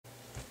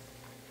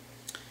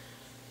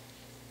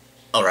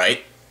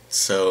Alright,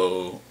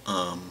 so,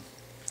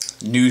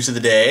 news of the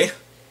day,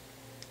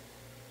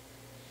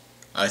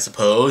 I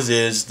suppose,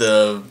 is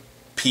the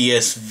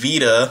PS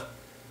Vita.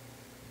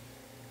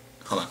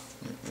 Hold on,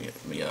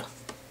 let me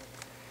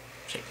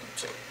shake.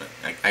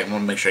 I want to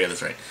make sure I get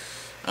this right.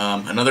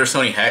 Another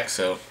Sony hack,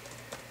 so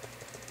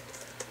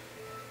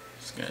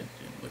just gonna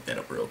look that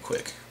up real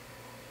quick.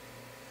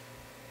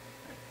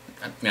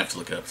 I'm gonna have to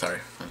look it up, sorry.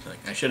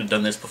 I should have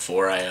done this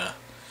before I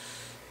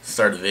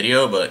started the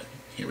video, but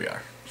here we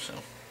are. So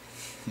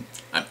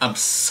I'm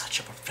such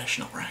a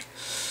professional, right?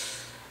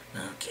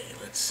 Okay,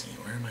 let's see.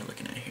 Where am I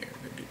looking at here?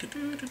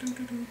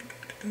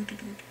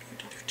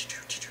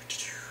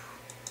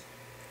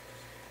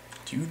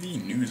 To the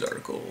news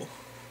article.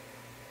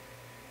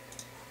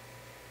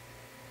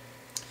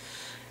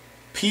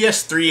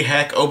 PS3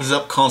 hack opens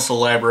up console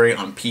library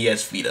on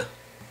PS Vita.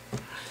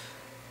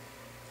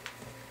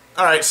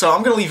 Alright, so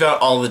I'm gonna leave out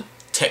all the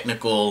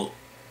technical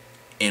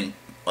and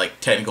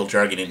technical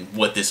jargon and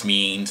what this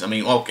means. I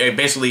mean, okay,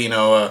 basically, you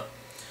know,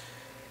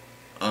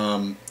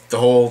 the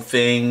whole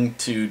thing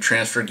to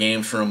transfer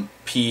games from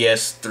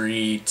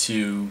PS3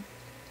 to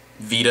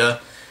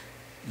Vita,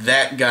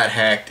 that got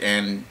hacked,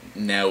 and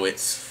now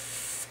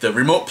it's the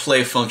remote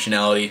play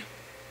functionality.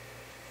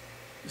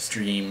 The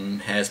stream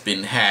has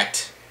been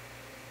hacked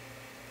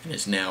and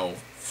is now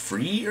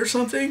free or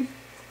something.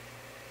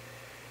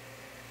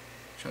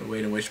 Show the way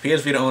in which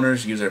PS Vita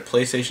owners use their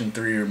PlayStation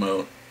 3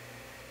 remote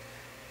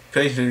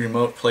play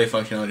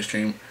functionality to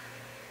stream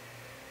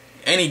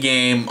any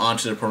game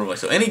onto the portable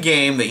device. So any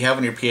game that you have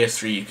on your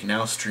PS3, you can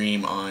now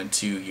stream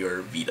onto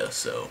your Vita.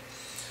 So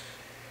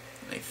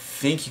I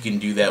think you can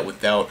do that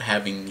without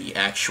having the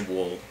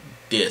actual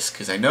disc,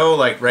 because I know,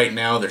 like, right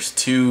now there's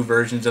two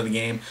versions of the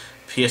game,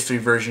 PS3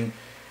 version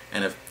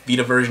and a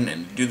Vita version,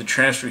 and to do the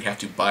transfer you have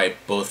to buy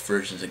both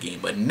versions of the game.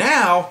 But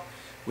now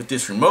with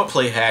this remote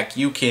play hack,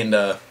 you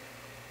can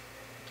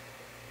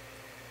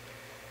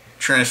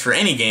transfer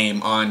any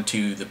game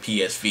onto the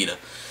PS Vita.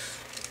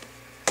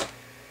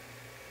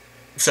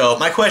 So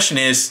my question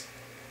is,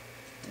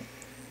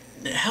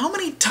 how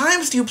many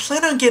times do you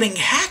plan on getting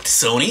hacked,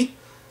 Sony?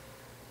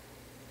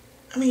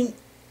 I mean,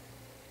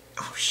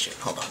 oh shit,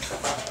 hold on.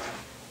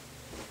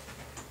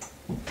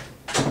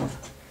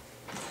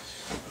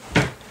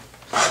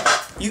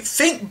 You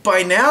think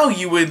by now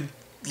you would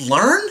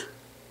learn?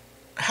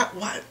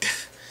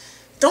 What?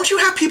 Don't you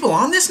have people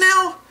on this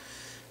now?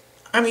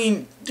 I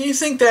mean, do you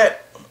think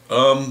that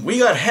we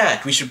got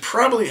hacked, we should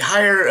probably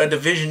hire a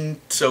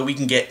division so we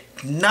can get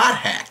not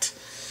hacked?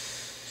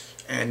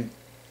 And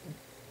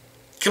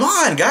come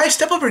on, guys,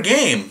 step up your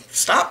game.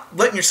 Stop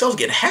letting yourselves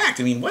get hacked.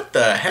 I mean, what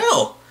the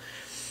hell?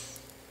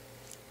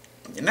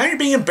 And now you're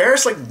being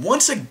embarrassed, like,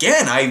 once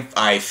again.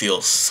 I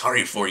feel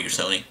sorry for you,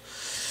 Sony.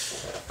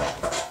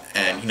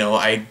 And, you know,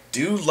 I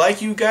do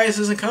like you guys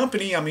as a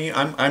company. I mean,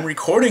 I'm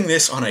recording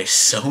this on a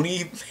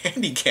Sony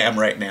Handycam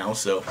right now,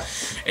 so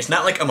it's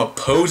not like I'm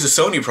opposed to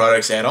Sony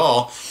products at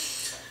all.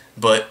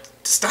 But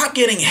stop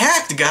getting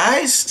hacked,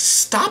 guys.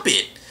 Stop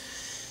it.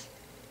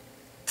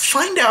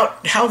 Find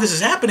out how this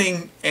is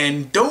happening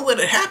and don't let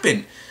it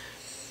happen.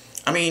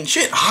 I mean,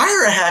 shit,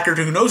 hire a hacker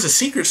who knows the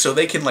secrets so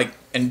they can, like,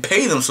 and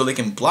pay them so they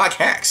can block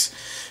hacks.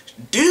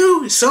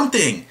 Do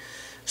something.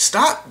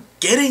 Stop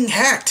getting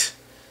hacked.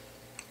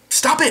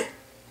 Stop it.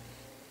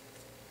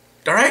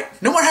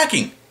 Alright? No more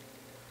hacking.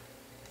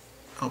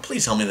 Oh,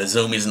 please tell me the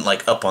zoom isn't,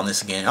 like, up on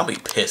this again. I'll be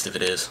pissed if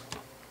it is.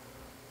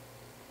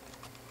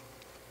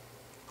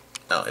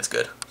 No, it's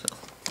good. So.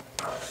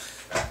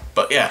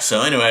 But yeah,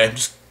 so anyway,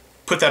 just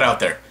put that out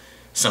there.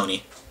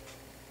 Sony,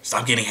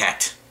 stop getting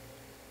hacked.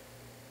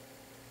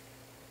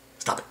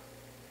 Stop it.